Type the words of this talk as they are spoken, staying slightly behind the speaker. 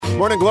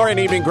Morning glory and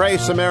evening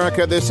grace,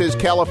 America. This is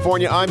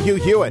California. I'm Hugh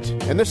Hewitt,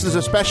 and this is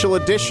a special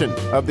edition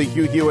of the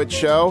Hugh Hewitt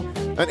Show,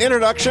 an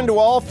introduction to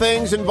all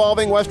things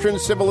involving Western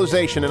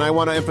civilization. And I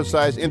want to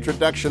emphasize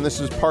introduction.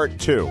 This is part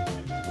 2.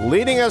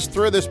 Leading us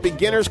through this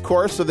beginner's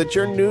course so that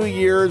your New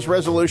Year's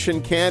resolution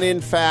can, in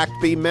fact,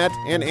 be met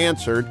and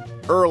answered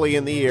early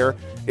in the year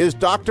is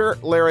Dr.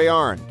 Larry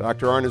Arnn.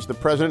 Dr. Arnn is the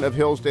president of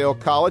Hillsdale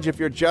College. If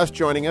you're just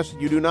joining us,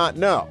 you do not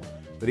know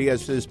that he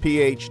has his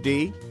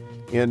Ph.D.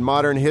 in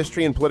modern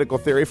history and political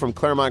theory from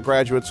Claremont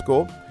Graduate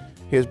School.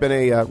 He has been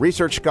a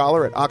research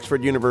scholar at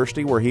Oxford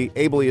University, where he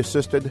ably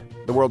assisted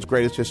the world's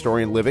greatest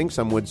historian living,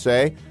 some would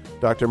say,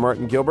 Dr.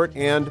 Martin Gilbert.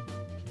 And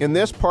in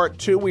this part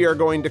 2, we are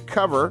going to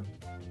cover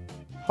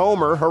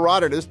Homer,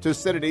 Herodotus,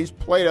 Thucydides,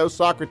 Plato,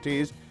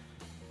 Socrates,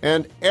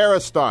 and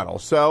Aristotle.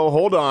 So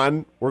hold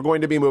on. We're going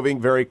to be moving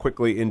very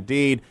quickly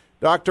indeed.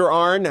 Dr.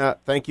 Arnn,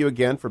 thank you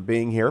again for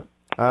being here.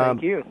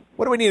 Thank you.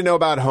 What do we need to know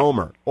about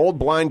Homer? Old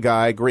blind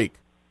guy, Greek.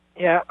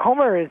 Yeah,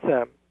 Homer is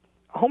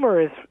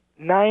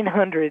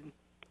 900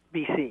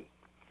 BC,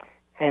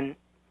 and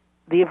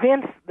the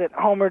events that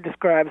Homer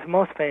describes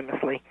most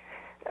famously,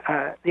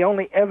 the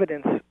only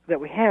evidence that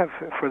we have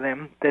for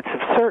them that's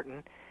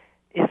certain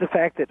is the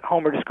fact that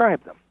Homer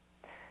described them.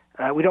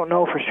 We don't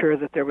know for sure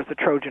that there was a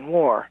Trojan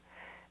War,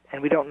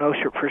 and we don't know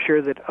for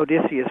sure that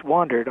Odysseus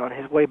wandered on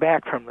his way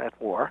back from that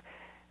war,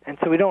 and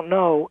so we don't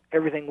know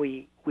everything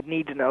we would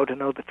need to know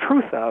the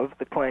truth of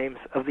the claims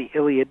of the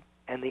Iliad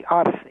and the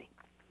Odyssey.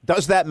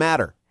 Does that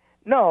matter?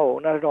 No,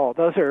 not at all.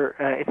 Those are.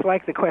 It's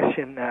like the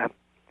question: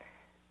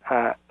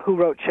 who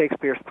wrote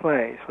Shakespeare's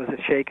plays? Was it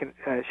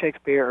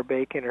Shakespeare or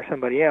Bacon or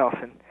somebody else?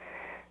 And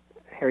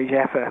Harry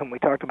Jaffa, whom we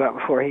talked about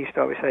before, he used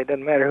to always say, "It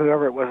doesn't matter.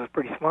 Whoever it was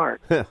pretty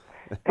smart."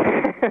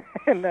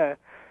 And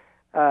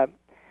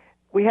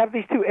we have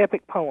these two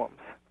epic poems,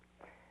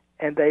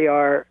 and they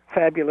are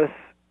fabulous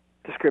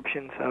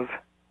descriptions of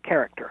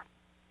character.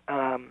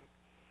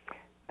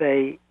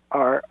 They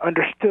are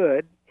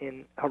understood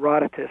in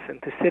Herodotus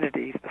and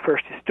Thucydides, the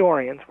first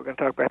historians, we're going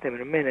to talk about them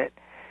in a minute,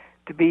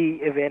 to be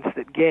events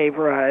that gave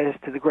rise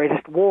to the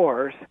greatest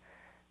wars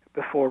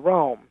before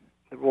Rome,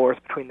 the wars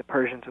between the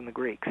Persians and the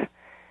Greeks.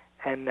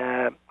 And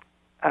the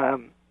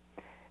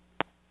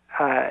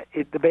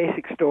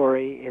basic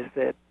story is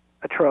that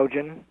a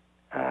Trojan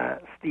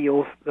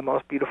steals the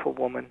most beautiful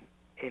woman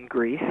in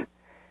Greece,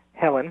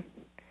 Helen,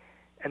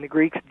 and the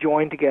Greeks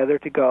join together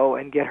to go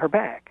and get her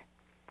back.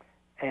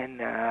 And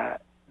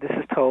this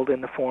is told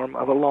in the form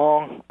of a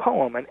long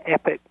poem, an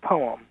epic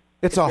poem.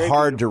 It's a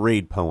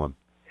hard-to-read poem.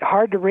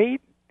 Hard to read?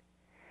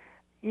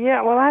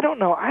 Yeah, well, I don't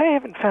know. I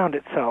haven't found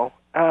it so.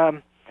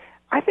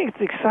 I think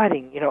it's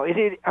exciting. You know,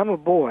 I'm a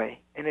boy,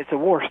 and it's a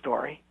war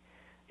story.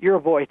 You're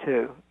a boy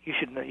too. You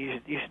should know.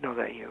 You should know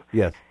that, you.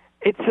 Yes.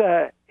 It's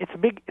a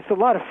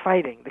lot of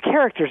fighting. The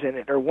characters in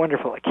it are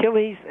wonderful.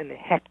 Achilles and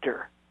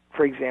Hector,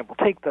 for example.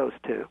 Take those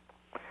two.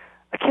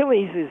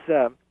 Achilles is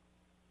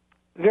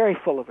very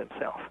full of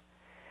himself.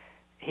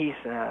 He's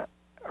a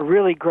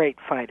really great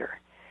fighter.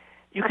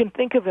 You can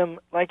think of him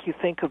like you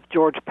think of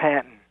George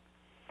Patton.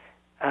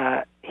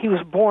 He was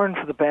born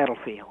for the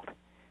battlefield.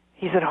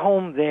 He's at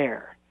home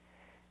there.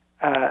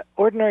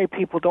 Ordinary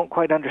people don't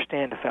quite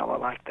understand a fellow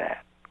like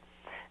that.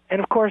 And,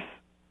 of course,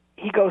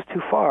 he goes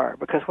too far,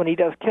 because when he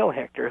does kill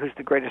Hector, who's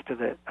the greatest of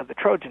the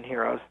Trojan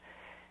heroes,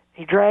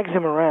 he drags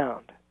him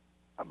around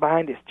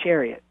behind his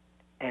chariot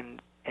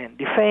and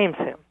defames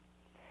him.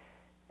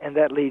 And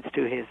that leads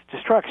to his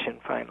destruction,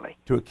 finally.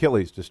 To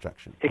Achilles'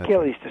 destruction.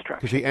 Achilles' destruction.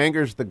 Because he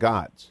angers the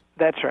gods.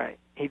 That's right,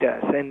 he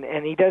does.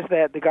 And he does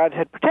that. The gods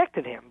had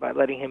protected him by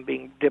letting him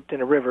being dipped in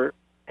a river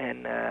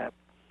and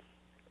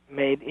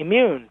made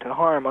immune to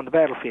harm on the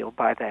battlefield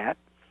by that.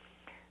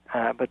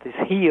 But his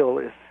heel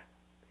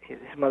his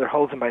mother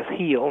holds him by his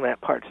heel, and that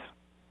part's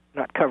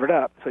not covered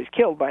up, so he's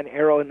killed by an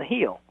arrow in the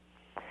heel.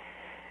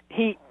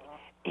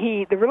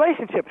 The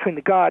relationship between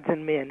the gods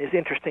and men is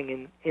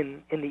interesting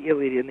in the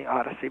Iliad and the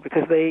Odyssey,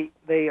 because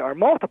they are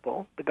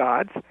multiple, the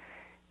gods,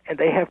 and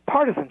they have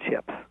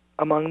partisanships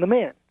among the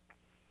men.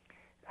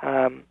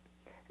 And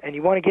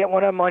you want to get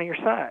one of them on your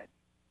side.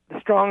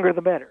 The stronger,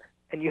 the better.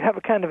 And you have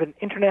a kind of an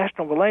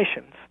international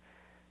relations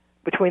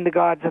between the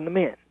gods and the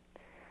men.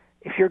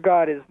 If your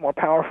god is more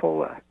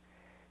powerful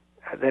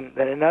than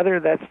another,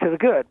 that's to the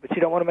good, but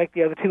you don't want to make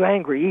the other two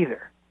angry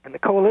either. And the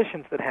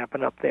coalitions that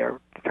happen up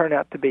there turn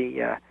out to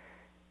be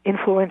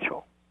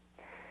influential.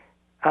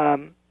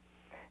 Among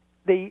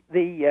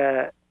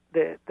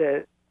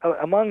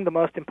the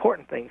most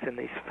important things in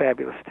these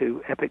fabulous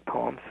two epic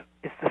poems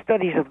is the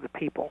studies of the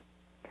people,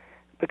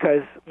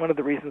 because one of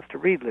the reasons to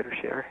read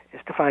literature is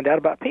to find out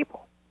about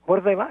people. What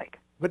are they like?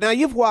 But now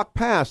you've walked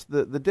past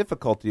the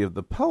difficulty of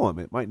the poem.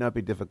 It might not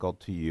be difficult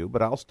to you,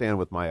 but I'll stand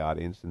with my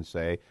audience and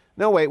say,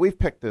 no, wait, we've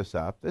picked this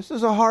up. This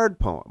is a hard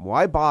poem.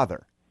 Why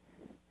bother?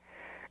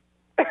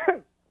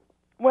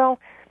 Well,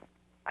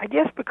 I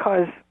guess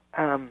because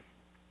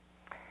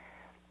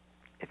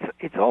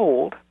it's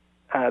old.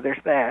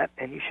 There's that,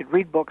 and you should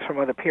read books from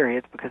other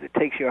periods, because it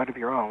takes you out of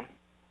your own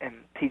and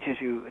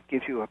it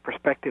gives you a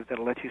perspective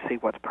that'll let you see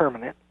what's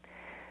permanent.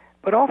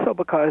 But also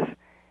because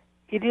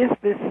it is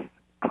this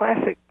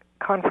classic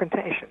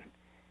confrontation.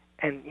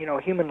 And,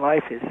 human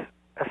life is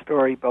a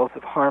story both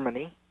of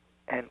harmony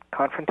and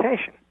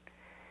confrontation.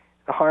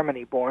 The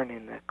harmony born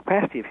in the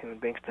capacity of human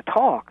beings to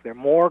talk. They're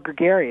more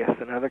gregarious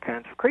than other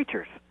kinds of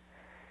creatures,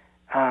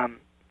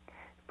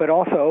 but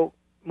also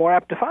more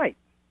apt to fight,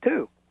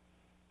 too.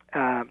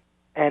 And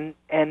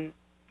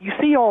you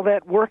see all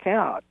that work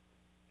out,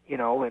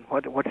 and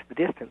what's the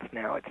distance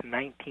now? It's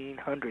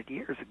 2,900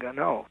 years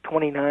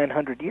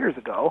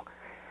ago.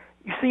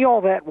 You see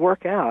all that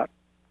work out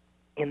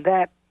in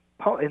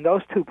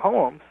those two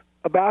poems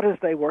about as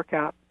they work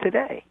out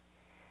today.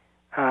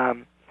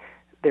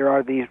 There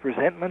are these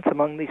resentments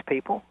among these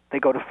people. They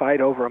go to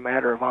fight over a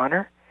matter of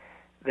honor.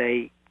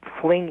 They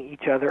fling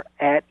each other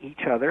at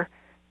each other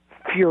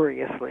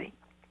furiously.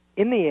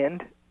 In the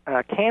end,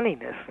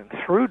 canniness and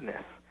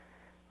shrewdness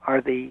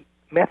are the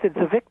methods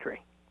of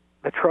victory.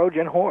 The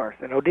Trojan horse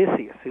and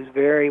Odysseus, who's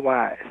very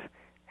wise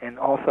and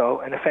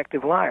also an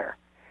effective liar.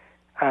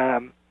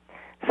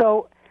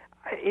 So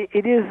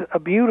it is a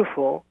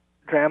beautiful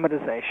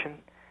dramatization.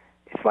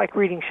 It's like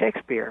reading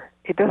Shakespeare.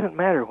 It doesn't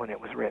matter when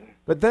it was written.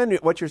 But then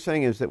what you're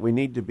saying is that we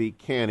need to be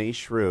canny,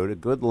 shrewd, a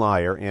good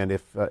liar, and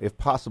if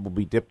possible,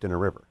 be dipped in a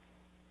river.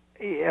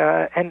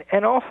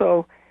 And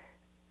also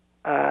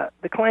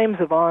the claims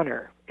of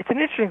honor. It's an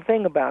interesting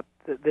thing about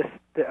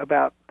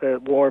about the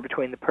war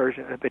between the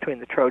Trojans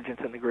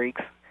and the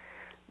Greeks,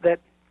 that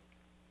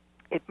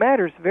it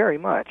matters very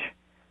much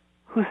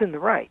who's in the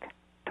right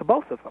to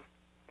both of them,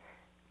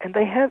 and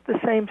they have the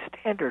same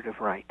standard of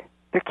right.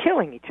 They're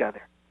killing each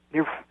other.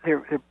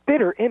 They're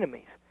bitter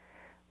enemies.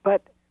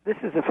 But this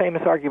is a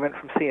famous argument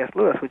from C.S.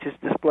 Lewis, which is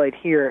displayed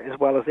here as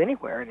well as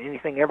anywhere in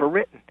anything ever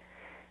written,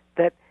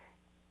 that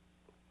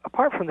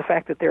apart from the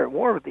fact that they're at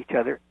war with each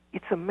other,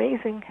 it's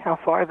amazing how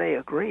far they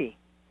agree.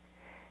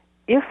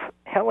 If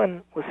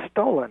Helen was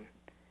stolen,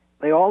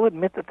 they all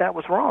admit that that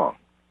was wrong,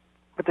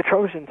 but the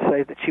Trojans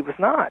say that she was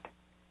not.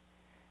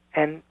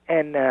 And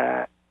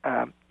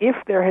if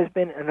there has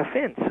been an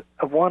offense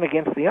of one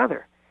against the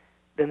other,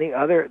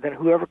 then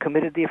whoever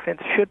committed the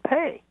offense should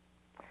pay.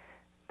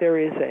 There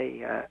is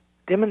a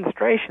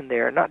demonstration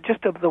there, not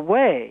just of the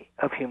way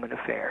of human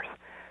affairs,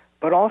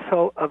 but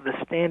also of the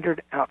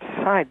standard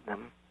outside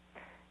them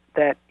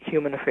that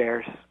human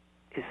affairs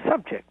is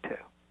subject to.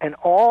 And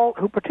all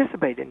who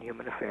participate in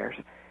human affairs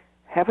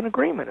have an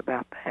agreement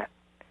about that,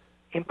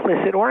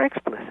 implicit or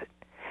explicit.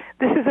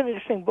 This is an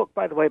interesting book,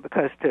 by the way,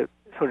 because to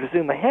sort of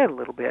zoom ahead a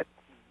little bit,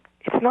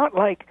 it's not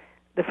like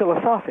the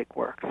philosophic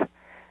works.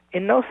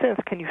 In no sense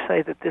can you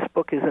say that this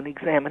book is an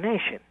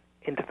examination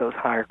into those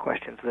higher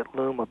questions that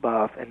loom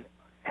above and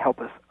help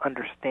us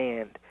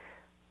understand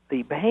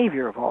the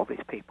behavior of all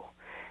these people.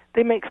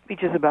 They make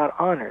speeches about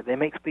honor. They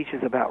make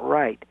speeches about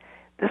right.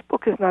 This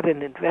book is not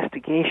an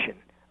investigation,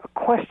 a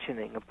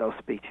questioning of those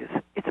speeches.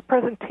 It's a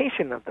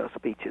presentation of those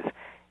speeches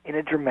in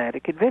a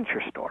dramatic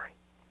adventure story.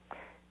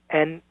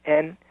 And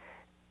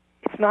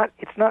it's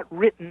not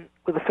written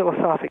with a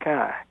philosophic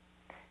eye.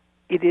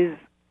 It is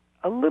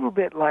a little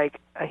bit like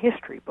a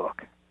history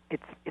book.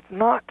 It's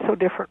not so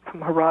different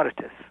from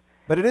Herodotus.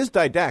 But it is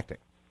didactic.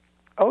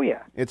 Oh,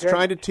 yeah. It's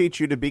trying to teach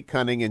you to be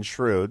cunning and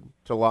shrewd,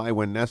 to lie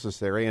when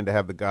necessary, and to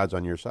have the gods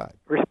on your side.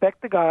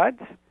 Respect the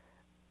gods,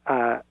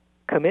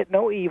 commit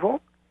no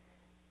evil,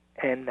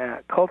 and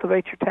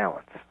cultivate your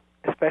talents,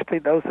 especially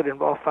those that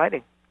involve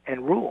fighting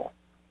and rule.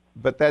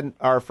 But then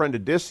our friend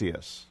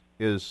Odysseus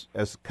is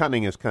as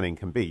cunning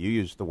can be. You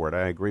used the word,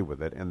 I agree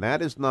with it. And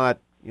that is not,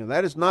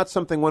 that is not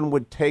something one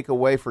would take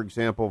away, for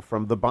example,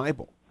 from the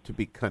Bible, to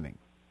be cunning.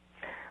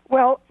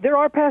 Well, there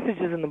are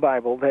passages in the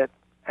Bible that,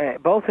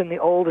 both in the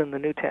Old and the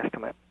New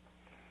Testament,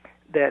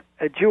 that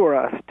adjure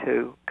us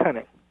to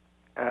cunning,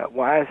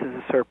 wise as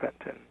a serpent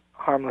and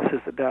harmless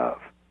as a dove.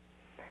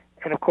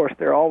 And, of course,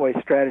 there are always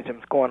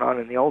stratagems going on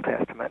in the Old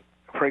Testament.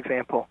 For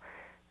example,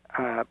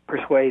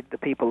 persuade the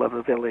people of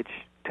a village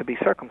to be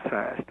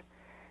circumcised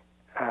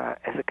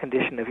as a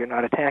condition of you're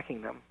not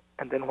attacking them.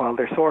 And then while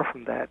they're sore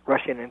from that,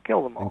 rush in and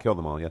kill them all. And kill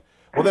them all, yeah.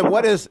 Well, then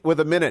what is, with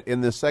a minute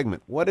in this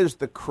segment, what is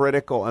the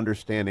critical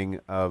understanding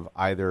of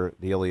either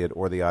the Iliad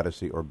or the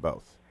Odyssey or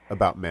both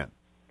about men?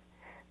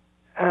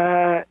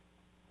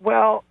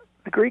 Well,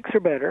 the Greeks are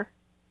better.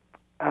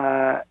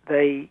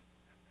 They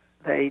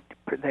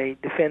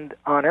defend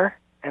honor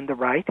and the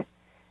right.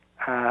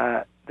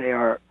 They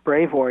are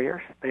brave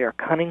warriors. They are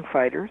cunning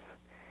fighters.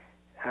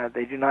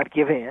 They do not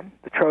give in.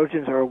 The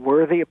Trojans are a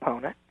worthy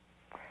opponent.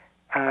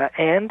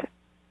 And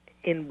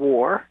in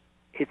war,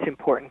 it's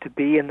important to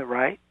be in the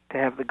right, to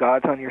have the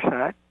gods on your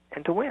side,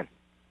 and to win.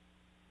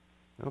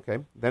 Okay.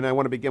 Then I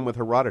want to begin with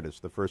Herodotus,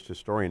 the first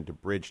historian, to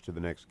bridge to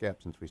the next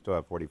gap, since we still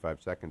have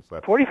 45 seconds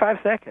left. 45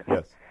 seconds?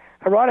 Yes.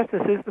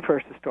 Herodotus is the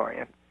first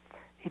historian.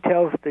 He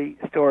tells the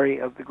story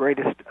of the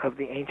greatest of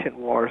the ancient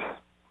wars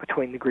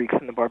between the Greeks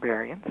and the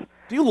barbarians.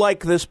 Do you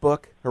like this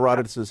book,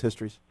 Herodotus'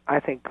 Histories? I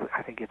think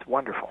it's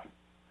wonderful.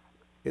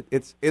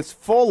 It's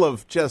full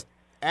of just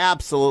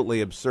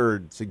absolutely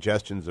absurd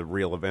suggestions of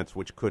real events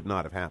which could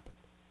not have happened.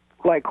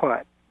 Like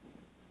what?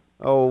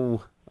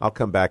 Oh, I'll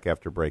come back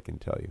after break and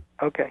tell you.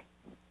 Okay.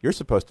 You're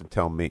supposed to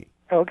tell me.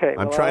 Okay.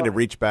 I'm trying to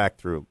reach back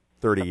through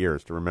 30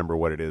 years to remember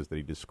what it is that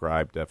he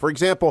described. For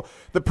example,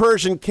 the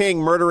Persian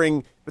king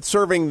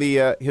serving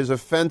his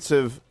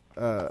offensive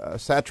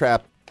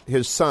satrap,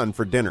 his son,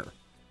 for dinner.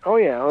 Oh,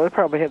 yeah. Well,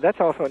 that's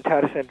also in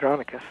Titus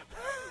Andronicus.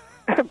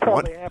 It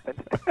probably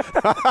happened.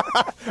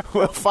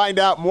 We'll find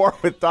out more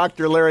with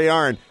Dr. Larry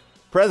Arnn,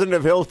 president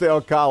of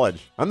Hillsdale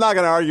College. I'm not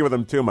going to argue with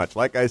him too much.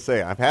 Like I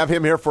say, I have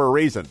him here for a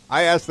reason.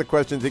 I ask the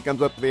questions, he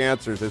comes up with the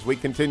answers as we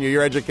continue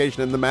your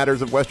education in the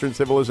matters of Western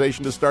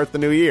civilization to start the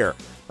new year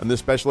on this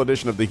special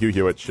edition of The Hugh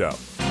Hewitt Show.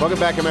 Welcome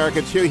back, America.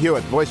 It's Hugh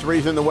Hewitt, voice of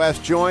reason in the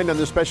West, joined on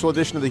this special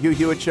edition of The Hugh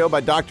Hewitt Show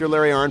by Dr.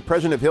 Larry Arnn,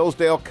 president of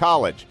Hillsdale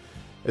College,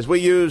 as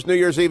we use New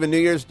Year's Eve and New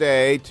Year's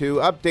Day to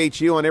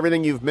update you on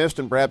everything you've missed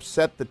and perhaps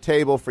set the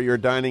table for your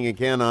dining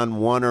again on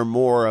one or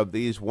more of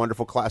these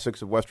wonderful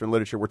classics of Western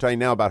literature. We're telling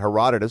you now about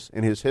Herodotus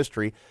and his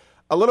history.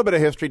 A little bit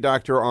of history,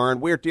 Dr. Arnn.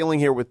 We're dealing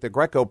here with the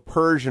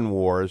Greco-Persian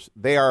Wars.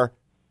 They are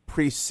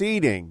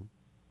preceding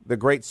the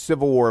great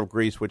civil war of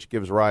Greece, which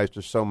gives rise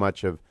to so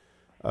much of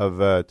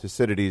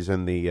Thucydides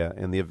and the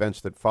events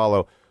that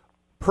follow.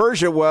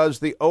 Persia was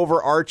the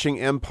overarching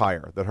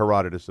empire that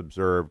Herodotus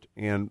observed,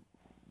 and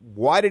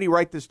why did he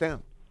write this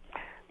down?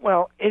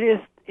 Well, it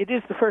is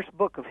the first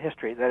book of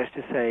history, that is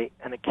to say,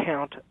 an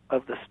account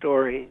of the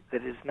story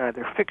that is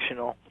neither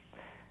fictional,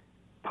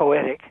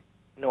 poetic,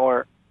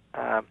 nor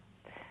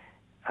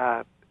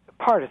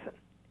partisan.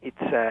 It's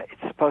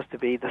supposed to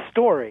be the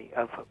story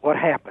of what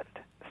happened,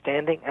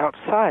 standing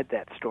outside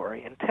that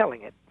story and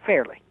telling it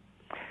fairly.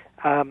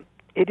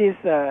 It is,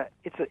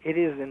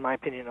 in my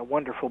opinion, a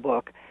wonderful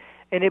book,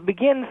 and it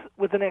begins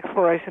with an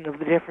exploration of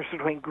the difference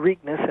between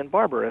Greekness and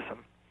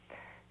barbarism.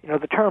 You know,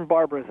 the term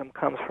barbarism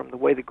comes from the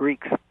way the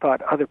Greeks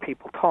thought other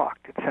people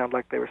talked. It sounded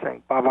like they were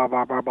saying bar, bar,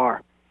 bar, bar,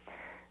 bar.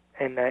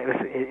 And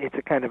it's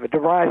a kind of a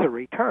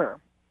derisory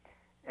term.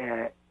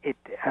 And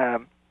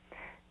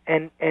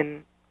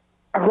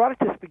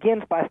Herodotus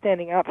begins by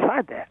standing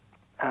outside that.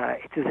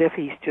 It's as if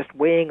he's just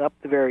weighing up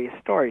the various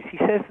stories. He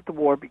says that the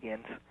war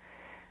begins.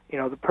 You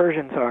know, the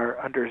Persians are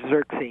under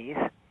Xerxes.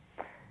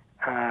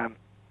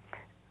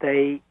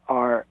 They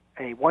are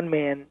a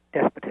one-man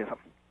despotism.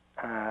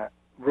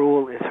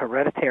 Rule is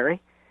hereditary.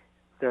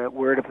 The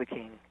word of the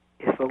king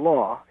is the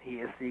law. He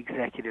is the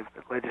executive,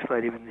 the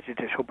legislative, and the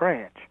judicial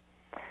branch.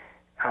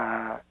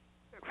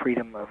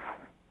 Freedom of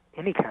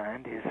any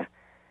kind is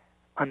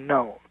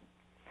unknown.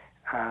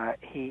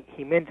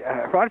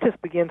 Herodotus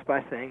begins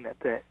by saying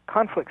that the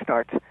conflict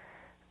starts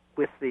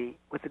with the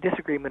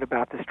disagreement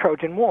about this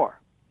Trojan War.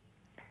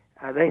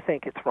 They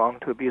think it's wrong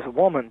to abuse a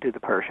woman, do the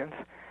Persians,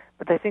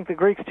 but they think the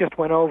Greeks just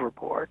went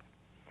overboard.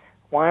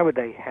 Why would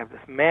they have this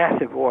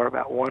massive war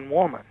about one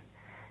woman?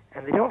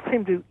 And they don't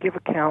seem to give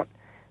account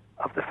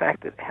of the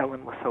fact that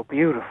Helen was so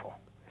beautiful.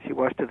 She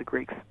was to the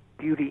Greeks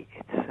beauty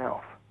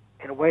itself.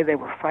 In a way, they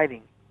were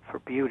fighting for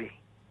beauty.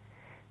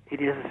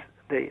 It is,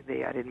 I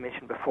didn't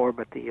mention before,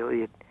 but the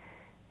Iliad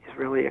is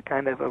really a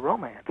kind of a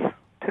romance,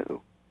 too.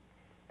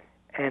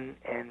 And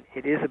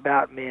it is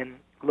about men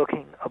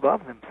looking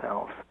above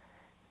themselves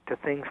to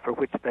things for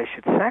which they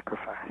should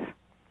sacrifice.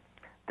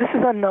 This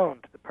is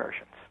unknown to the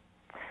Persians.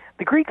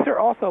 The Greeks are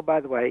also, by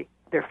the way,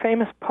 they're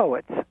famous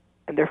poets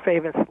and they're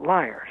famous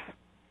liars.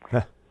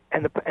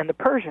 And the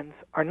Persians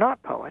are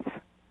not poets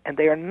and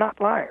they are not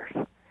liars.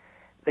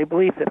 They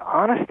believe that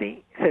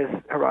honesty, says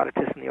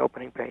Herodotus in the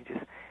opening pages,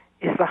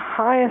 is the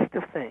highest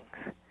of things.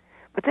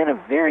 But then a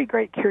very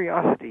great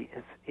curiosity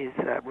is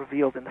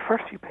revealed in the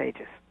first few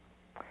pages.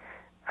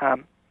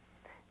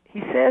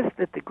 He says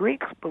that the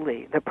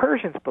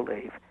Persians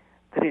believe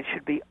that it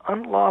should be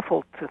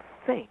unlawful to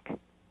think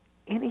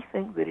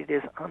anything that it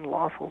is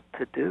unlawful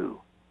to do.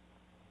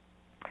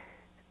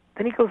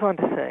 Then he goes on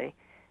to say,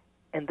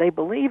 and they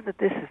believe that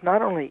this is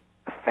not only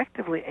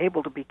effectively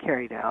able to be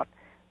carried out,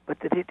 but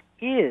that it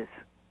is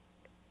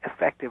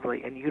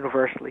effectively and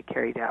universally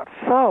carried out.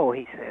 So,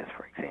 he says,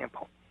 for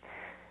example,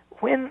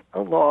 when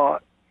a law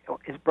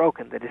is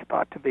broken that is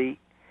thought to be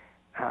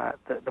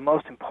the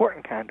most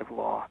important kind of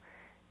law,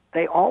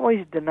 they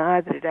always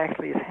deny that it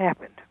actually has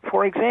happened.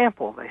 For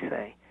example, they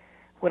say,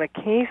 when a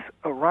case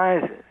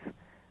arises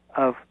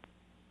of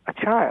a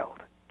child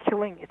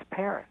killing its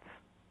parents,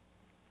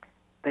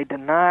 they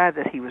deny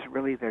that he was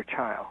really their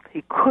child.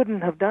 He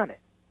couldn't have done it.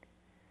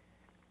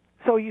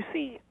 So you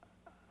see,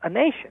 a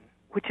nation,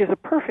 which is a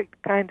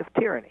perfect kind of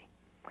tyranny,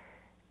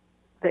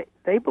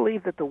 they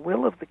believe that the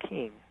will of the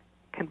king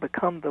can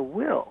become the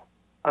will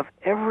of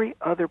every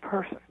other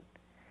person.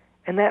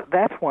 And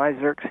that's why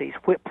Xerxes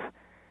whips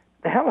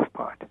the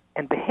Hellespont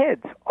and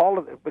beheads all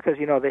of it, because,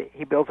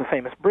 he builds a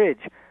famous bridge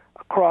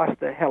across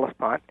the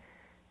Hellespont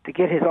to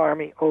get his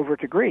army over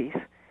to Greece,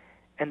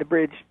 and the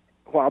bridge,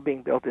 while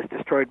being built, is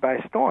destroyed by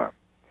a storm.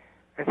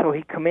 And so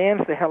he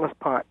commands the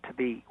Hellespont to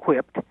be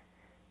whipped,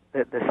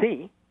 the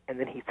sea, and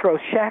then he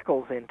throws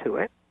shackles into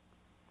it,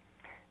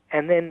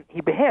 and then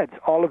he beheads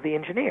all of the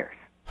engineers.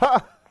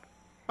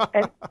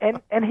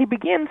 and he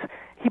begins,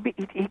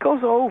 he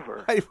goes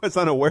over. I was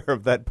unaware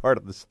of that part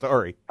of the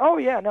story. Oh,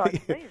 yeah, no,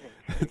 it's amazing.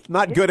 It's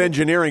not good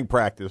engineering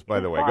practice, by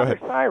the way. Go ahead.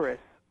 Cyrus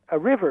a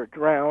river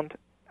drowned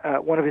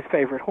one of his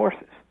favorite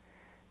horses.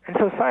 And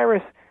so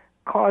Cyrus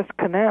caused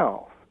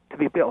canals to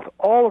be built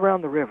all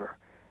around the river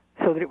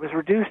so that it was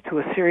reduced to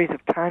a series of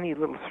tiny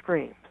little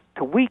streams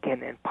to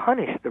weaken and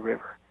punish the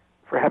river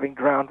for having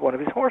drowned one of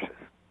his horses.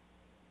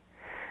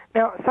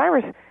 Now,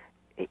 Cyrus,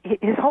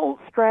 his whole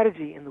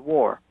strategy in the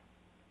war,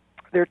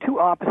 there are two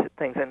opposite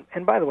things,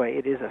 and by the way,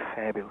 it is a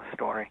fabulous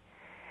story,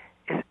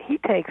 is he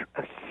takes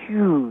a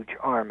huge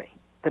army.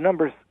 The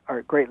numbers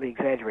are greatly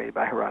exaggerated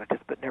by Herodotus,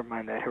 but never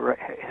mind that.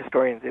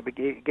 Historians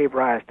gave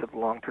rise to the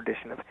long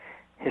tradition of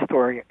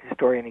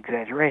historian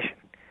exaggeration.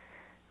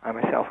 I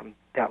myself am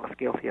doubtless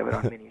guilty of it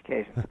on many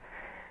occasions.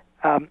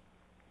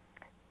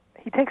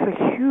 He takes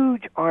a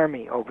huge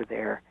army over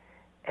there,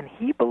 and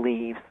he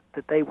believes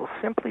that they will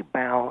simply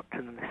bow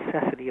to the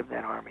necessity of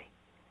that army.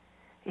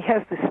 He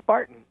has the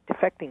Spartan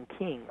defecting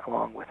king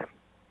along with him,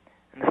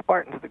 and the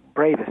Spartans are the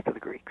bravest of the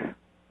Greeks.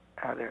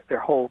 Their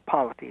whole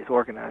polity is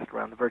organized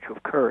around the virtue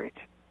of courage,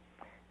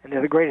 and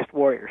they're the greatest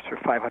warriors for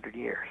 500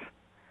 years.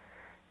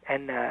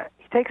 And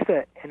he takes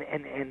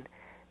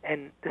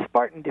and the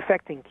Spartan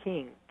defecting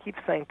king keeps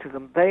saying to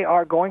them, "They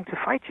are going to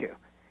fight you,"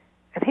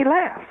 and he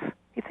laughs.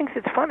 He thinks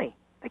it's funny.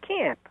 They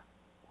can't.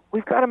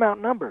 We've got them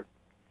outnumbered.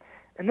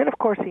 And then, of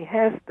course, he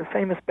has the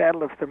famous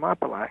Battle of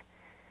Thermopylae,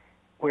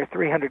 where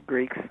 300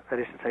 Greeks, that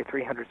is to say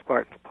 300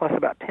 Spartans, plus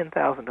about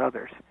 10,000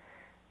 others,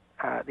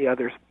 the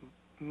others,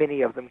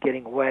 many of them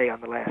getting away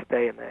on the last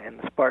day, and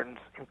the Spartans,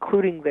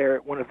 including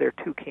one of their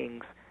two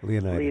kings,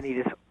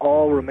 Leonidas,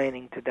 all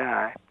remaining to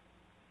die.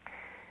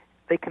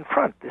 They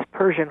confront this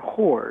Persian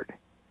horde.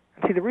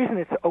 And see, the reason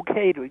it's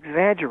okay to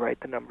exaggerate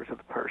the numbers of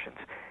the Persians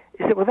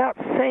is that without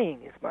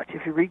saying as much,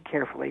 if you read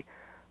carefully,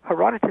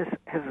 Herodotus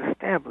has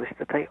established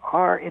that they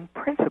are, in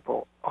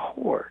principle, a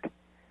horde,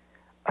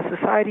 a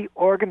society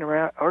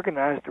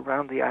organized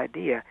around the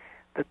idea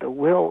that the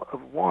will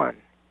of one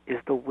is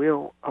the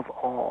will of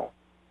all.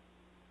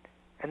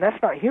 And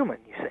that's not human,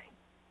 you see.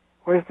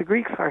 Whereas the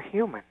Greeks are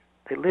human.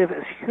 They live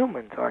as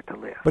humans are to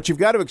live. But you've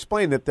got to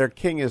explain that their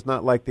king is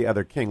not like the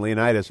other king.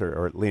 Leonidas,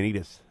 or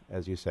Leonidas,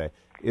 as you say,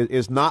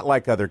 is not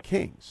like other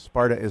kings.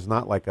 Sparta is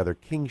not like other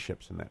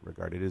kingships in that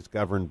regard. It is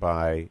governed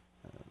by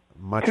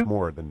much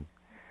more than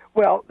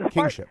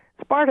kingship.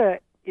 Sparta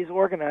is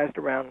organized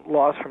around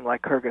laws from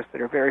Lycurgus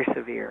that are very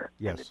severe.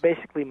 Yes. And that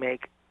basically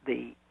make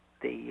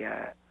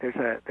there's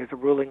a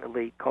ruling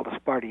elite called a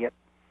Spartiate,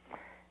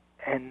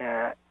 and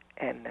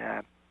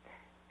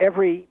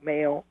every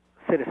male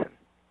citizen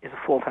is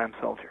a full-time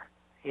soldier.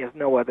 He has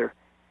no other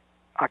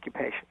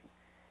occupation.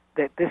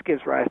 That this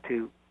gives rise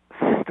to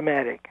a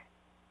systematic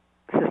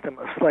system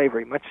of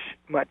slavery, much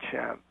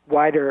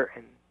wider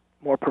and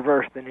more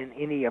perverse than in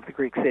any of the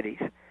Greek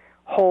cities.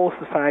 Whole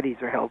societies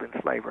are held in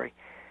slavery,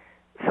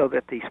 so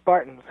that the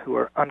Spartans, who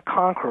are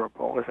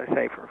unconquerable, as I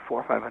say, for 400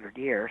 or 500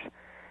 years,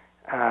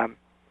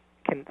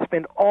 can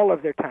spend all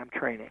of their time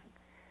training.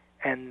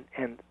 And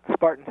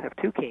Spartans have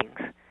two kings.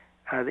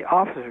 The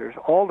officers,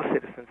 all the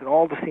citizens, and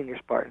all the senior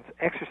Spartans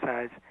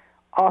exercise,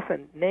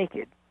 often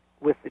naked,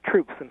 with the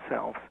troops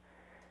themselves,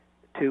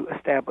 to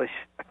establish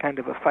a kind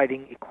of a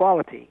fighting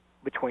equality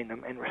between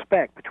them and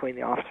respect between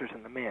the officers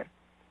and the men.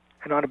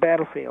 And on a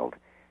battlefield,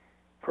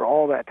 for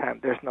all that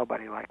time, there's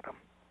nobody like them.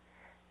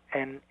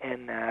 And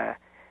the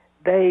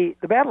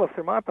Battle of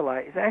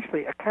Thermopylae is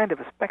actually a kind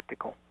of a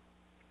spectacle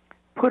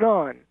put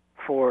on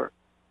for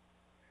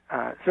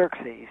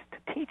Xerxes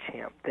to teach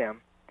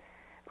them.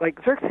 Like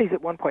Xerxes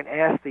at one point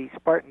asked the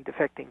Spartan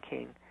defecting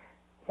king,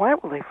 "Why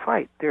will they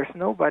fight? There's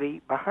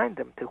nobody behind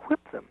them to whip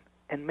them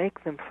and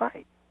make them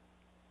fight."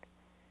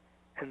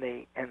 And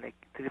the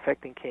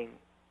defecting king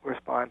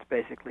responds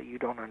basically, "You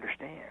don't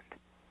understand."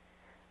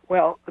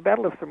 Well, the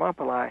Battle of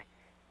Thermopylae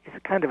is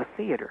a kind of a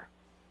theater.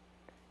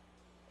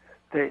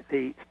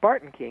 The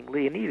Spartan king,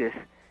 Leonidas,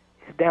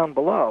 is down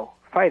below,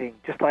 fighting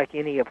just like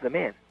any of the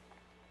men.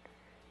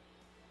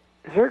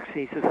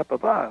 Xerxes is up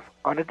above,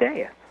 on a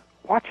dais,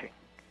 watching.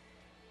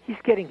 He's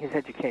getting his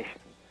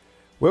education.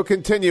 We'll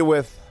continue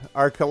with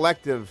our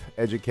collective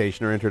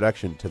education or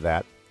introduction to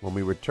that when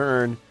we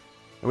return,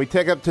 and we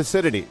take up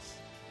Thucydides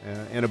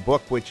in a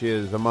book which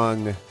is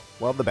among,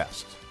 the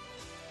best,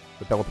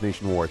 the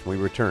Peloponnesian Wars. When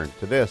we return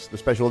to this, the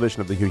special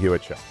edition of the Hugh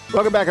Hewitt Show.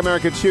 Welcome back,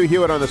 America. It's Hugh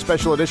Hewitt on the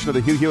special edition of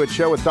the Hugh Hewitt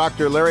Show with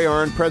Dr. Larry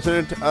Arnn,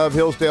 president of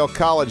Hillsdale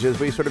College. As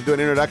we sort of do an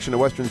introduction to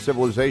Western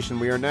civilization,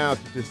 we are now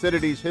to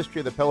Thucydides' History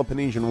of the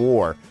Peloponnesian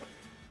War,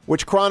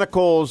 which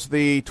chronicles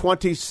the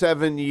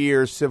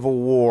 27-year civil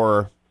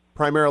war,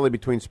 primarily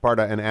between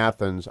Sparta and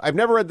Athens. I've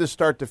never read this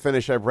start to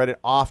finish. I've read it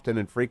often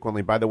and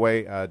frequently. By the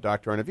way,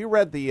 Dr. Arnn, have you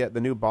read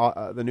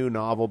the new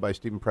novel by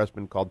Stephen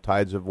Pressman called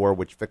Tides of War,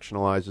 which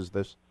fictionalizes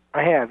this?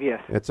 I have,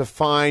 yes. It's a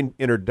fine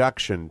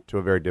introduction to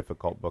a very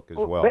difficult book as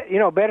well.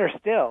 Better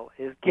still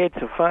is Gates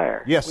of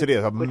Fire. Yes, it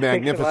is. A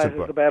magnificent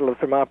book. The Battle of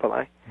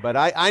Thermopylae. But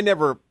I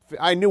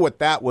knew what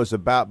that was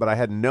about, but I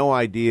had no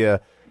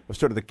idea of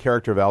sort of the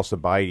character of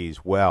Alcibiades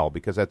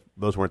because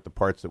those weren't the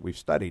parts that we've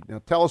studied.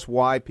 Now, tell us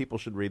why people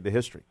should read the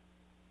history.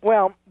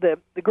 Well, the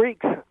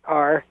Greeks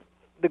are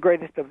the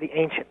greatest of the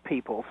ancient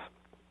peoples,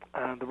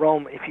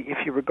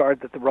 if you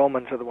regard that the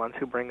Romans are the ones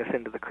who bring us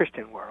into the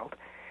Christian world.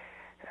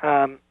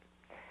 And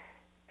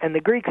the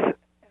Greeks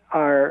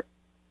are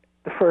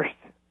the first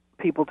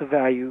people to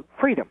value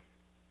freedom.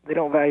 They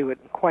don't value it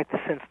in quite the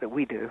sense that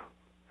we do,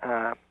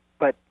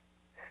 but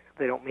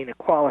they don't mean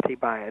equality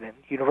by it and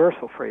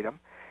universal freedom,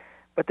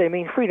 but they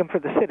mean freedom for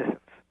the citizens.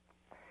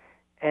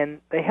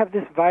 And they have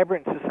this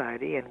vibrant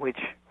society in which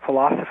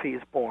philosophy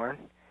is born,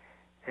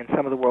 and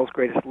some of the world's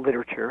greatest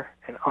literature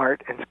and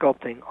art and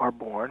sculpting are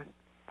born,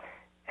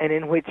 and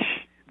in which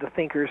the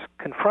thinkers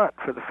confront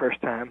for the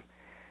first time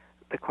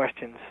the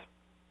questions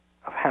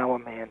of how a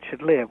man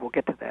should live. We'll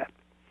get to that.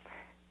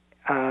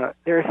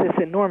 There is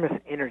this enormous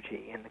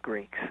energy in the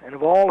Greeks, and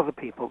of all of the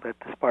people that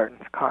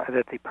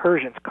the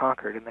Persians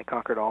conquered, and they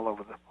conquered all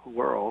over the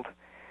world,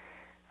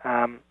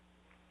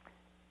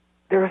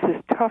 there was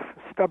this tough,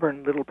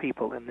 stubborn little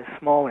people in this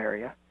small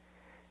area,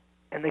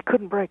 and they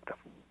couldn't break them.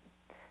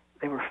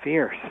 They were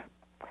fierce.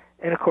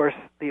 And, of course,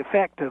 the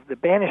effect of the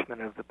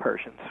banishment of the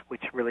Persians,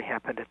 which really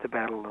happened at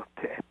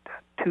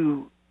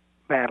two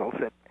battles.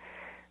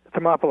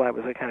 Thermopylae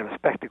was a kind of a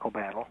spectacle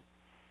battle,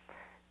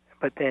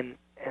 but then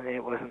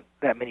it wasn't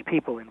that many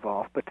people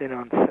involved. But then,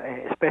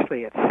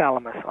 especially at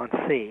Salamis on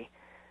sea,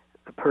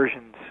 the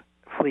Persians'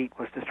 fleet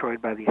was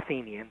destroyed by the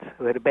Athenians,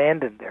 who had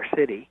abandoned their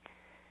city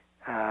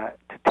to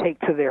take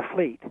to their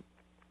fleet,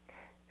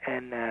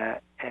 and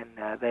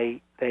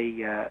they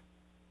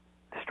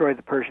destroyed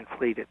the Persian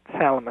fleet at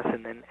Salamis,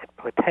 and then at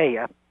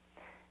Plataea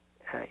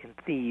in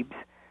Thebes,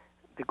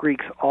 the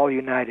Greeks, all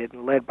united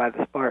and led by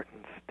the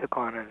Spartans, took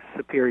on a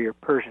superior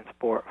Persian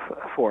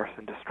force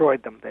and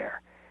destroyed them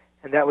there.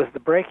 And that was the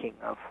breaking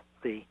of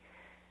the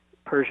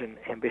Persian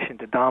ambition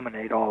to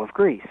dominate all of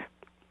Greece.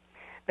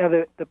 Now,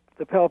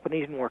 the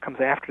Peloponnesian War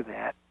comes after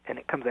that, and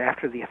it comes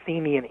after the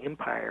Athenian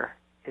Empire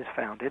is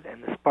founded,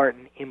 and the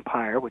Spartan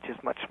Empire, which is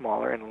much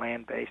smaller and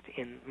land-based,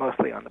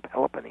 mostly on the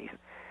Peloponnese,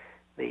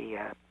 the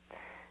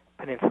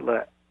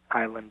peninsula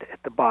island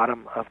at the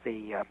bottom of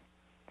the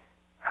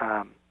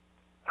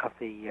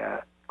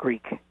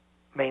Greek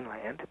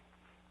mainland.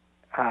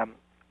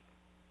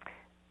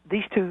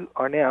 These two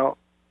are now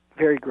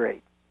very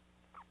great,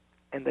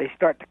 and they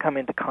start to come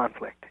into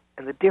conflict,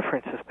 and the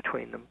differences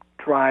between them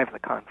drive the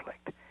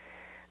conflict.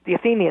 The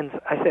Athenians,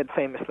 I said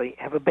famously,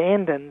 have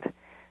abandoned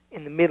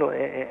in the middle,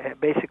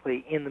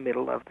 basically in the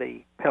middle of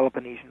the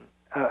Peloponnesian,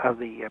 of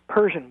the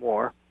Persian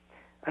War,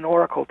 an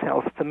oracle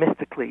tells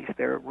Themistocles,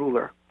 their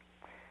ruler,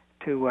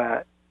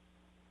 to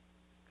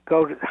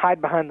go to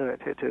hide behind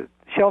to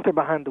shelter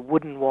behind the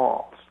wooden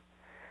walls.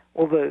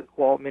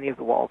 Well, many of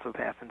the walls of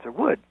Athens are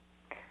wood,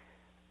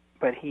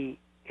 but he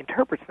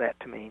interprets that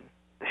to mean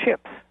the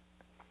ships,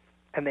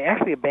 and they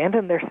actually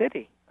abandon their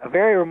city. A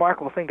very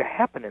remarkable thing to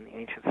happen in the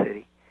ancient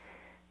city,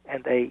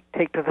 and they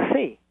take to the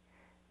sea.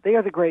 They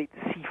are the great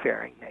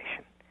seafaring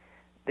nation.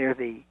 They're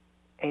the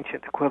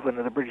ancient equivalent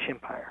of the British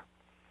Empire,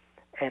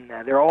 and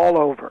they're all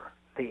over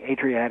the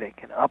Adriatic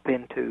and up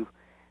into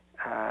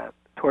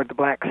toward the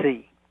Black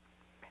Sea,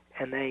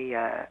 and they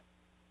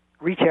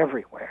reach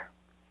everywhere.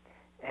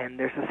 And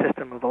there's a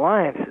system of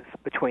alliances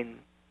between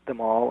them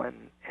all,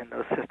 and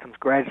those systems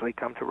gradually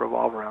come to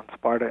revolve around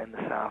Sparta in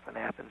the south and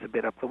Athens a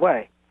bit up the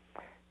way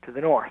to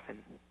the north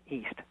and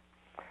east.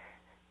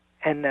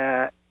 And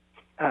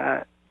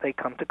they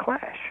come to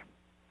clash.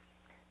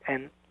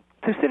 And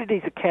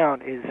Thucydides'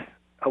 account is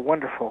a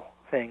wonderful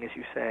thing, as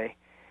you say.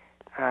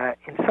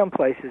 In some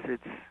places,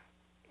 it's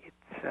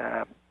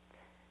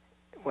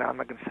well, I'm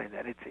not going to say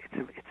that.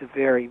 It's a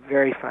very,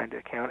 very fine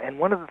account. And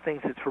one of the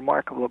things that's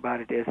remarkable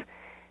about it is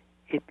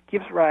it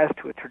gives rise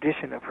to a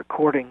tradition of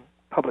recording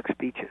public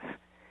speeches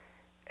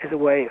as a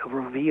way of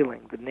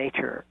revealing the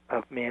nature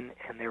of men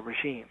and their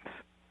regimes.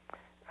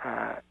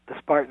 The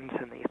Spartans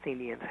and the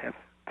Athenians have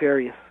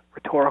various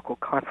rhetorical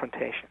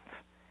confrontations,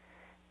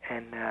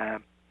 and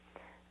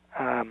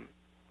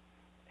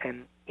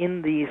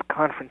in these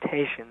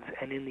confrontations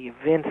and in the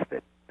events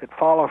that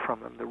follow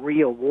from them, the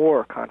real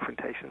war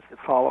confrontations that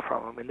follow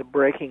from them, in the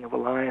breaking of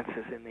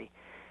alliances, in the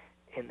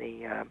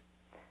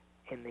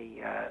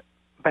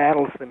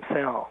battles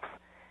themselves,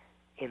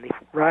 in the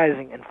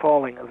rising and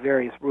falling of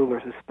various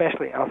rulers,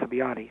 especially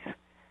Alcibiades,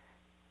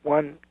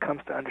 one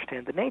comes to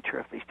understand the nature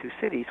of these two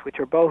cities, which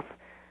are both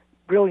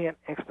brilliant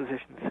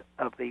expositions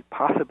of the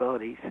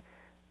possibilities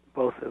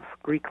both of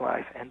Greek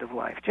life and of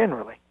life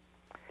generally.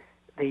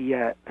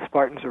 The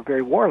Spartans are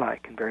very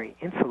warlike and very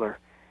insular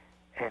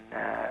and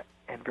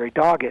very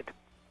dogged.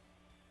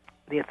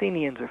 The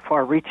Athenians are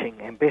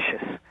far-reaching,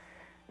 ambitious,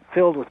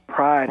 filled with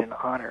pride and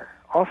honor,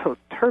 also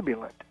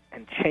turbulent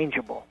and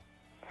changeable.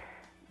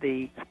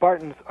 The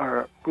Spartans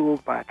are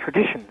ruled by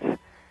traditions,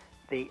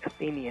 the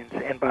Athenians,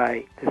 and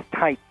by this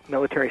tight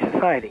military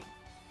society.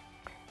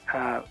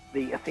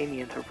 The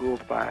Athenians are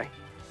ruled by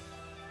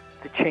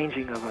the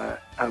changing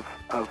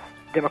of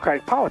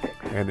democratic politics.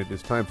 And it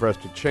is time for us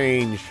to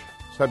change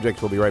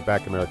subjects. We'll be right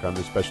back, America, on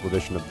this special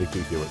edition of the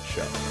Hugh Hewitt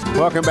Show.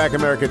 Welcome back,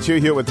 America. It's Hugh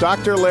Hewitt with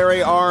Dr. Larry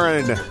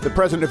Arnn, the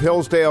president of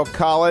Hillsdale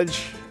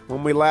College.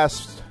 When we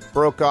last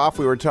broke off,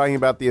 we were talking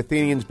about the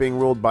Athenians being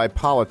ruled by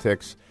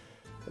politics.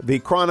 the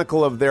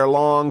chronicle of their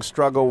long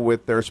struggle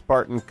with their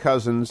Spartan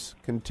cousins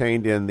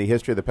contained in the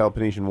history of the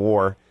Peloponnesian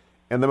War.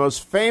 And the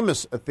most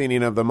famous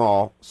Athenian of them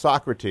all,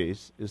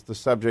 Socrates, is the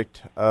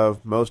subject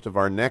of most of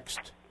our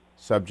next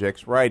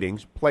subject's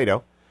writings,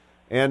 Plato.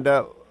 And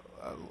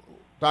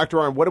Dr.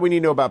 Arnn, what do we need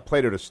to know about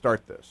Plato to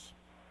start this?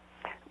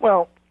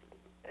 Well,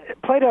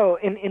 Plato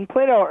in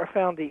Plato are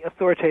found the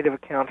authoritative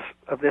accounts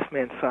of this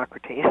man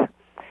Socrates,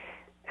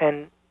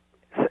 and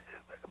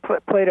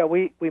Plato.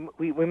 We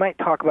might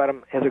talk about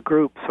him as a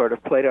group, sort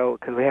of Plato,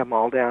 because we have them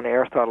all down: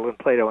 Aristotle and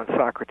Plato and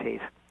Socrates.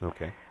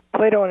 Okay.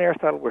 Plato and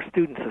Aristotle were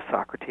students of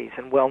Socrates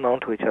and well known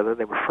to each other.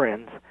 They were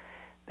friends.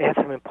 They had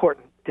some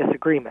important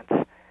disagreements.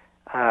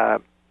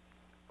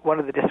 One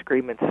of the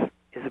disagreements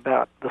is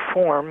about the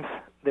forms,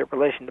 their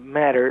relation to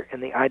matter,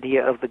 and the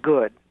idea of the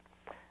good.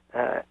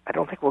 I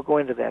don't think we'll go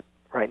into that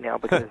right now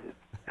because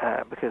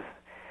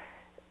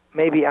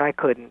maybe I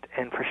couldn't,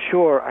 and for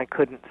sure I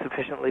couldn't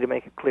sufficiently to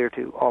make it clear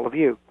to all of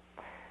you.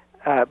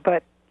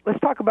 But let's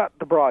talk about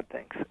the broad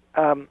things.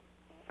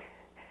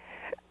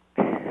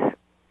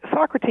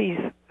 Socrates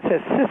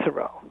says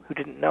Cicero, who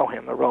didn't know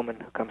him, a Roman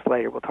who comes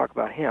later, we'll talk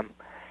about him.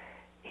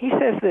 He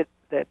says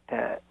that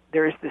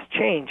there is this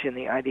change in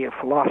the idea of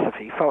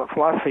philosophy.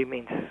 Philosophy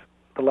means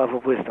the love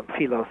of wisdom,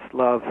 philos,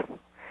 love,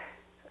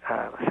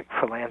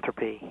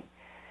 philanthropy.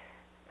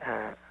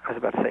 I was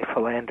about to say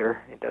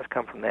philander. It does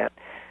come from that.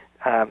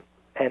 And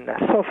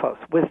sophos,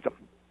 wisdom.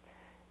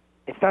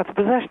 It's not the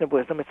possession of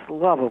wisdom, it's the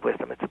love of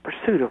wisdom. It's the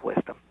pursuit of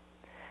wisdom.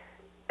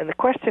 And the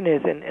question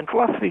is, and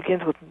philosophy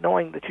begins with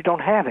knowing that you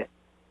don't have it.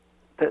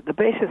 The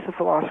basis of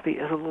philosophy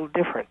is a little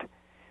different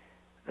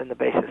than the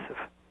basis of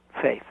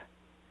faith.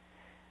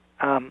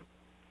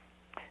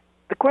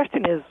 The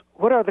question is,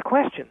 what are the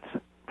questions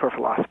for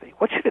philosophy?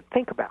 What should it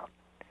think about?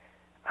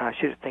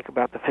 Should it think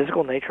about the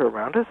physical nature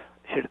around us?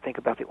 Should it think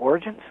about the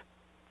origins?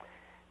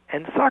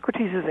 And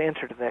Socrates'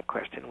 answer to that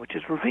question, which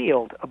is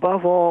revealed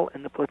above all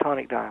in the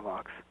Platonic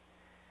dialogues,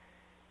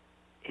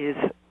 is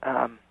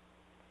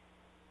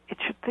it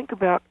should think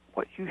about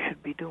what you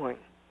should be doing,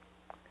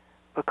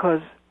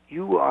 because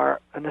you are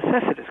a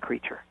necessitous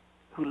creature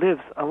who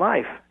lives a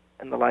life,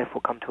 and the life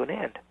will come to an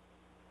end.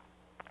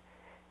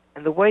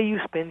 And the way you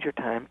spend your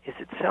time is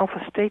itself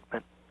a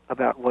statement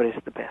about what is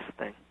the best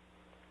thing.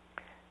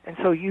 And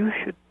so you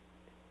should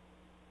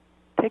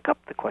take up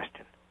the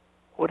question,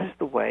 what is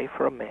the way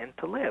for a man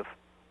to live?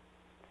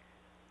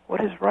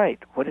 What is right?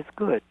 What is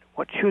good?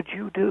 What should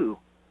you do?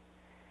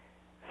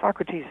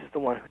 Socrates is the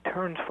one who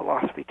turns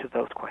philosophy to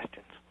those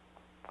questions.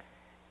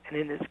 And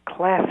in its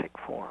classic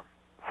form,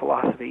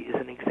 philosophy is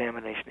an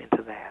examination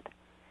into that.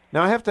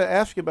 Now, I have to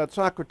ask you about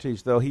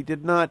Socrates, though. He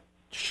did not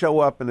show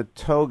up in a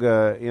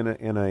toga in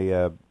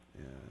the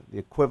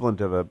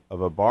equivalent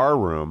of a bar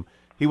room.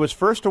 He was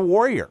first a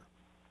warrior.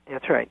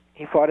 That's right.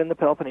 He fought in the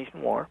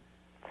Peloponnesian War.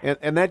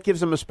 And that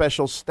gives him a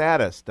special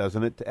status,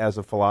 doesn't it, as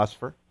a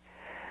philosopher?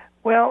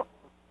 Well,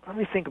 let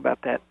me think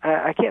about that.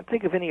 I can't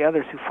think of any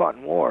others who fought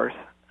in wars,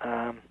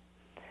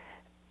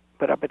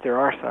 but I bet there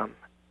are some.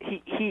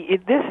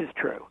 This is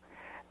true.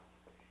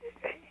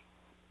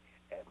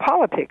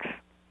 Politics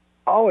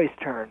always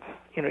turns.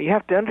 You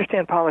have to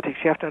understand politics.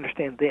 You have to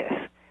understand this,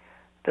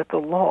 that the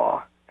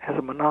law has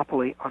a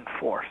monopoly on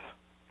force.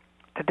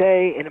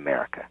 Today in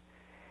America,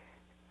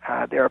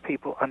 there are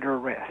people under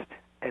arrest,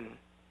 and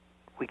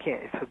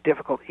it's so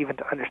difficult even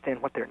to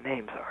understand what their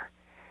names are.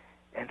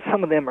 And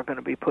some of them are going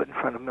to be put in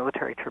front of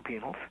military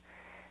tribunals,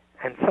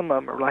 and some of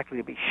them are likely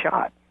to be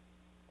shot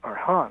or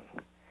hung.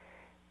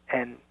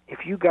 And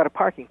if you got a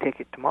parking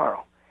ticket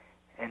tomorrow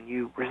and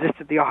you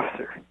resisted the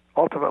officer,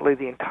 ultimately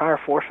the entire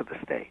force of the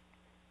state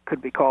could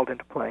be called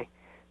into play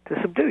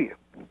to subdue you.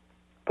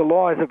 The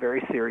law is a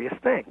very serious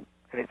thing,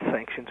 and its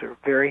sanctions are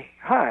very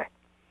high.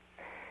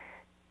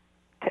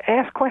 To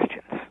ask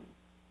questions,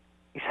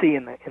 you see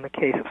in the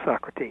case of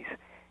Socrates,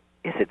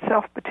 is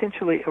itself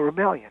potentially a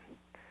rebellion.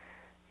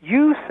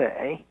 You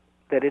say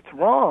that it's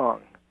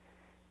wrong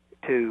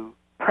to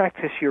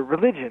practice your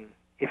religion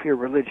if your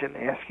religion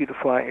asks you to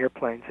fly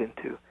airplanes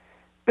into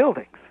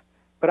buildings.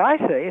 But I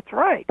say it's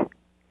right.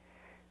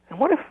 And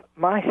what if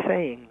my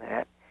saying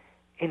that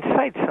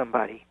incites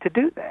somebody to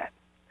do that?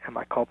 Am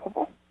I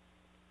culpable?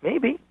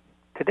 Maybe.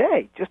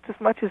 Today, just as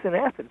much as in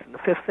Athens in the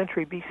 5th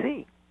century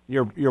B.C.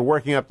 You're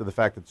working up to the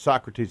fact that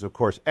Socrates, of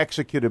course,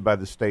 executed by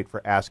the state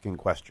for asking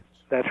questions.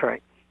 That's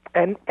right.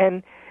 And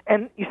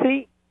you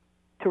see,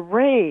 to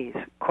raise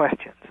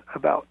questions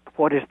about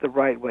what is the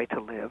right way to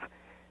live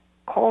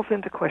calls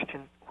into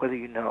question whether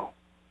you know.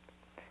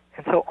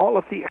 And so all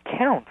of the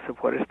accounts of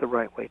what is the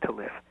right way to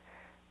live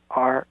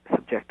are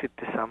subjected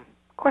to some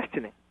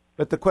questioning.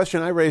 But the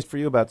question I raised for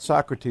you about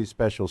Socrates'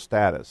 special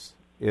status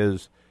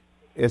is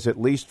at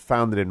least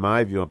founded, in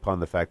my view, upon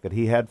the fact that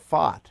he had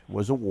fought,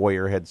 was a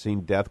warrior, had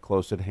seen death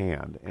close at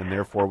hand, and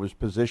therefore was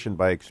positioned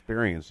by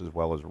experience as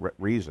well as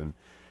reason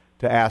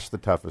to ask the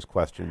toughest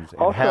questions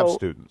and have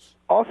students.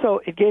 Also,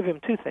 it gave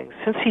him two things.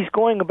 Since he's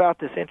going about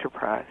this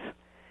enterprise,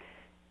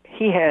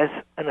 he has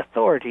an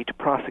authority to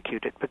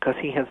prosecute it because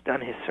he has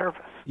done his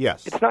service.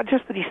 Yes. It's not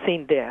just that he's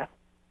seen death.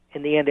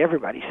 In the end,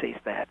 everybody sees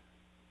that.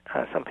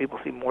 Some people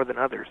see more than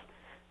others.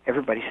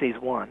 Everybody sees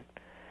one.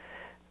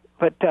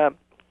 But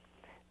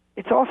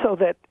it's also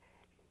that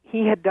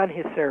he had done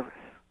his service.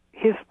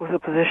 His was a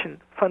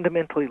position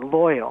fundamentally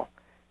loyal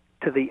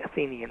to the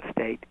Athenian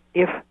state,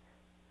 if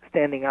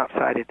standing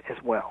outside it as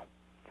well.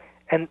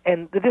 And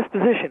the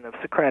disposition of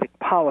Socratic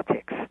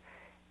politics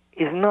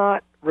is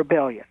not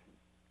rebellion.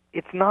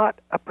 It's not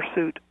a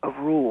pursuit of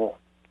rule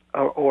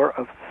or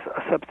of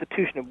a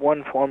substitution of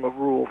one form of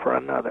rule for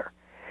another.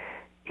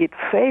 It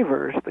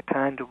favors the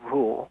kind of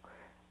rule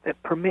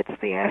that permits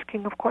the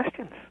asking of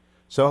questions.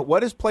 So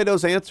what is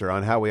Plato's answer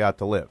on how we ought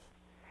to live?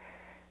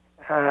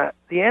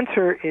 The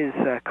answer is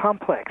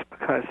complex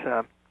because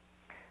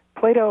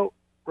Plato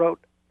wrote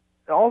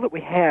all that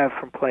we have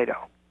from Plato,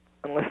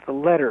 unless the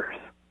letters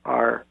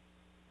are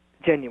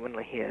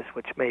genuinely his,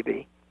 which may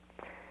be.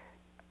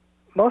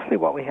 Mostly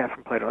what we have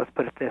from Plato, let's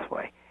put it this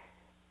way,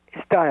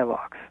 is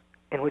dialogues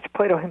in which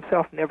Plato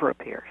himself never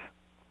appears,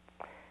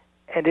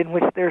 and in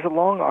which there's a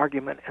long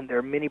argument and there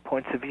are many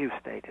points of view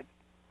stated.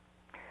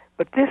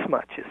 But this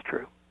much is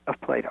true of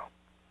Plato,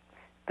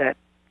 that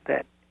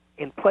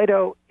in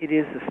Plato it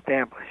is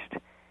established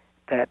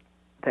that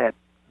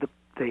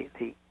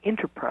the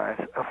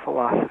enterprise of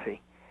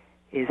philosophy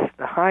is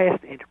the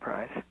highest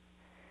enterprise,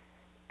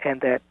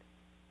 and that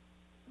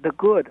the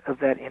good of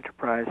that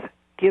enterprise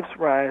gives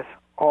rise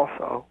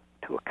also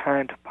to a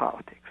kind of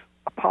politics,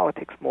 a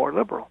politics more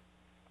liberal.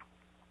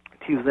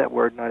 To use that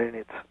word not in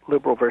its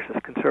liberal versus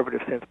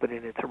conservative sense, but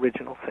in its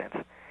original sense,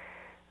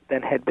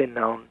 than had been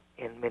known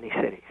in many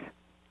cities.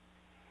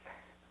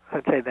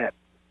 I'd say that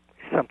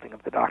is something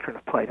of the doctrine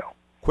of Plato.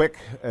 Quick,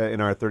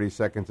 in our 30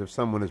 seconds, if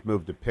someone is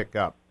moved to pick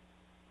up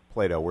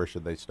Plato, where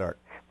should they start?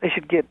 They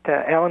should get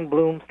Alan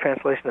Bloom's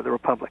translation of the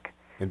Republic.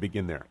 And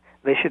begin there.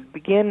 They should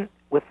begin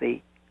with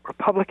the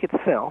Republic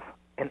itself,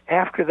 and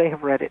after they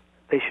have read it,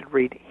 they should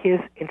read his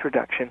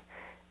introduction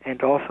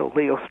and also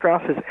Leo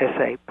Strauss's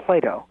essay,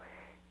 Plato,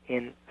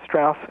 in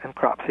Strauss and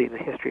Cropsey, The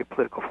History of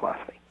Political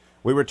Philosophy.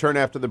 We return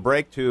after the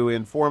break to,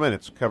 in 4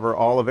 minutes, cover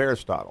all of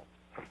Aristotle.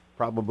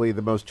 Probably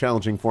the most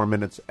challenging 4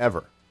 minutes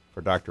ever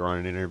for Dr.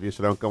 Arnn in an interview,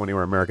 so don't go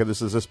anywhere, America.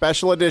 This is a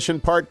special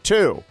edition, part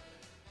 2,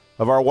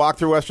 of our walk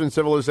through Western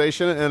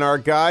civilization, and our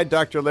guide,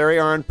 Dr. Larry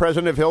Arnn,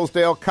 president of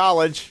Hillsdale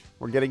College.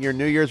 We're getting your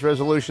New Year's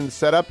resolutions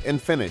set up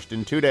and finished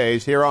in 2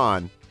 days here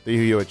on The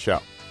Hugh Hewitt Show.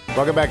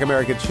 Welcome back,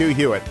 America. It's Hugh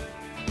Hewitt.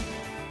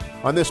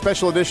 On this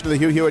special edition of The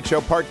Hugh Hewitt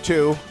Show, part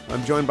 2,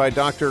 I'm joined by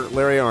Dr.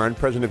 Larry Arnn,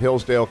 president of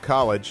Hillsdale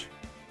College,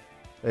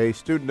 a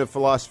student of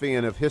philosophy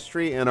and of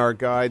history, and our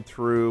guide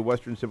through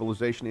Western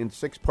civilization in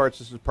 6 parts.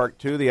 This is part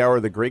 2, the Hour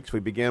of the Greeks. We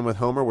began with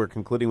Homer. We're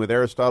concluding with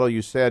Aristotle.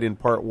 You said in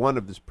part 1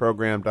 of this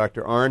program,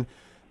 Dr. Arnn,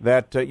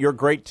 that your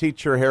great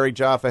teacher, Harry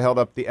Jaffa, held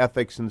up the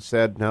Ethics and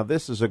said, now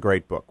this is a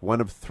great book,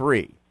 one of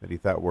 3 that he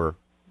thought were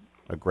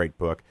a great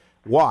book.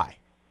 Why?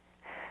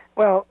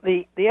 Well,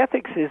 the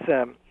Ethics is,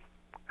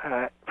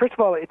 first of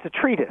all, it's a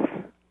treatise.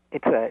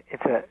 It's a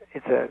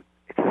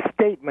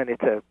statement.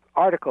 It's an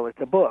article.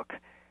 It's a book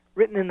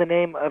written in the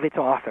name of its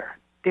author,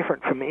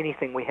 different from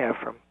anything we have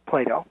from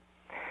Plato,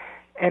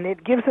 and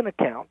it gives an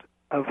account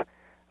of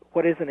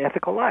what is an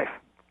ethical life.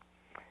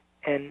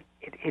 And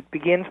it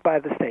begins by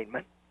the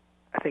statement.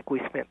 I think we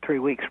spent 3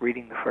 weeks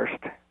reading the first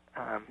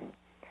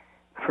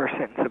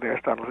sentence of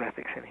Aristotle's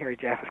Ethics in Harry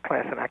Jaffa's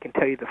class, and I can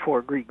tell you the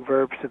 4 Greek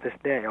verbs to this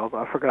day, although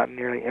I've forgotten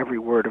nearly every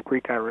word of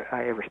Greek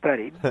I ever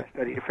studied. I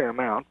studied a fair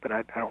amount, but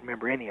I don't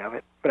remember any of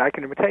it. But I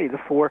can tell you the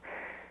 4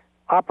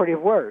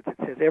 operative words. It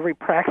says every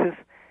praxis,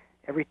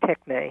 every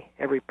techne,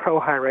 every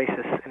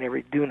prohairesis, and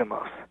every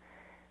dunamos.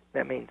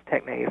 That means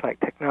techne is like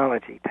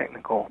technology,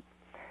 technical.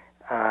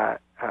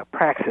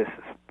 Praxis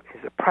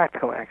is a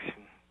practical action.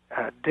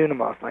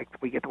 Dunamos, like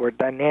we get the word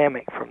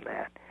dynamic from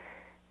that.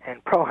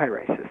 And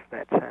prohairesis,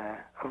 that's a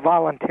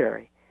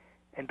voluntary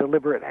and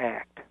deliberate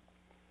act.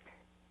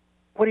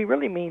 What he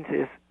really means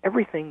is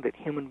everything that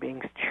human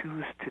beings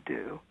choose to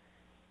do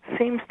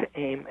seems to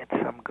aim at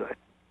some good.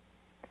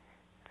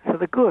 So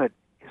the good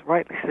is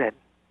rightly said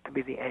to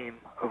be the aim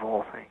of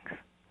all things.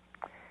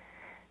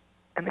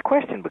 And the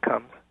question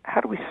becomes, how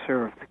do we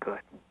serve the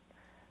good?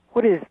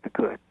 What is the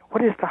good?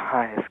 What is the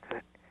highest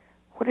good?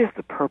 What is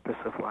the purpose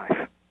of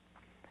life?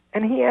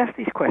 And he asks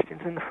these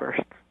questions in the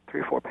first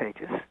 3 or 4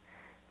 pages,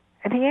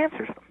 and he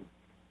answers them.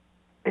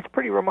 It's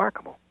pretty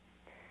remarkable.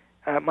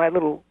 My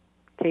little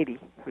Katie,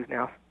 who's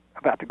now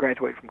about to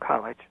graduate from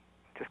college,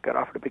 just got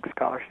offered a big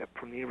scholarship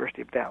from the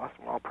University of Dallas.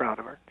 We're all proud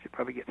of her. She'll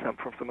probably get some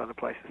from some other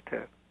places, too.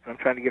 And I'm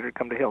trying to get her to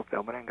come to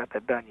Hillsdale, but I haven't got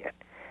that done yet.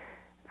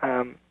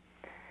 I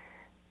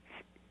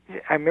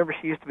remember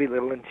she used to be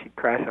little, and she'd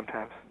cry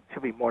sometimes.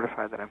 She'll be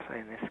mortified that I'm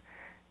saying this.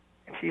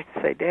 And she used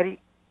to say,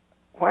 Daddy,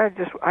 I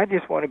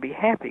just want to be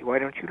happy. Why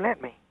don't you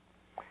let me?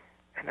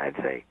 And I'd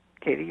say,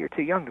 Katie, you're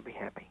too young to be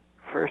happy.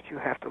 First, you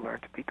have to learn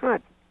to be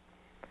good.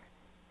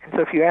 And so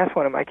if you ask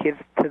one of my kids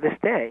to this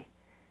day,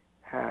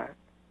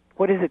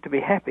 what is it to be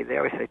happy? They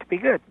always say, to be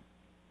good.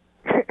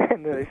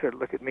 And then they sort of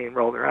look at me and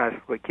roll their eyes,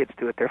 what kids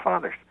do at their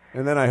fathers.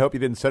 And then I hope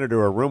you didn't send her to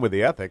her room with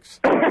the ethics.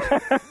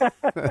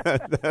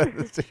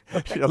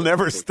 She'll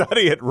never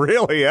study it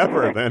really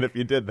ever then if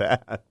you did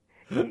that.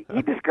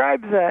 He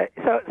describes,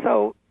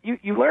 so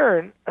you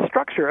learn a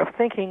structure of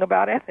thinking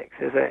about ethics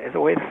as a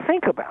way to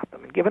think about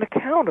them and give an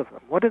account of them.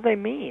 What do they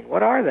mean?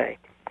 What are they?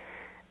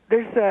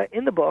 There's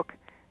in the book,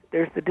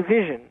 there's the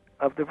division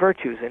of the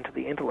virtues into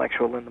the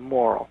intellectual and the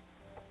moral.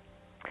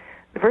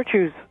 The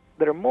virtues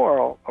that are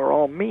moral are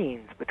all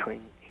means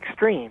between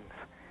extremes.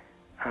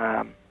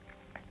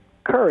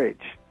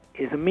 Courage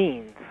is a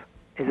mean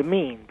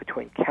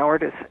between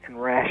cowardice and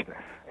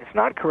rashness. It's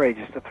not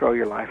courageous to throw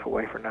your life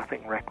away for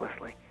nothing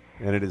recklessly.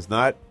 And it is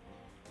not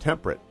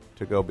temperate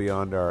to go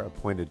beyond our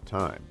appointed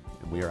time.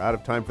 And we are out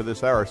of time for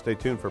this hour. Stay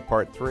tuned for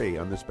part 3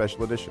 on this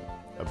special edition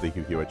of The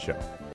Hugh Hewitt Show.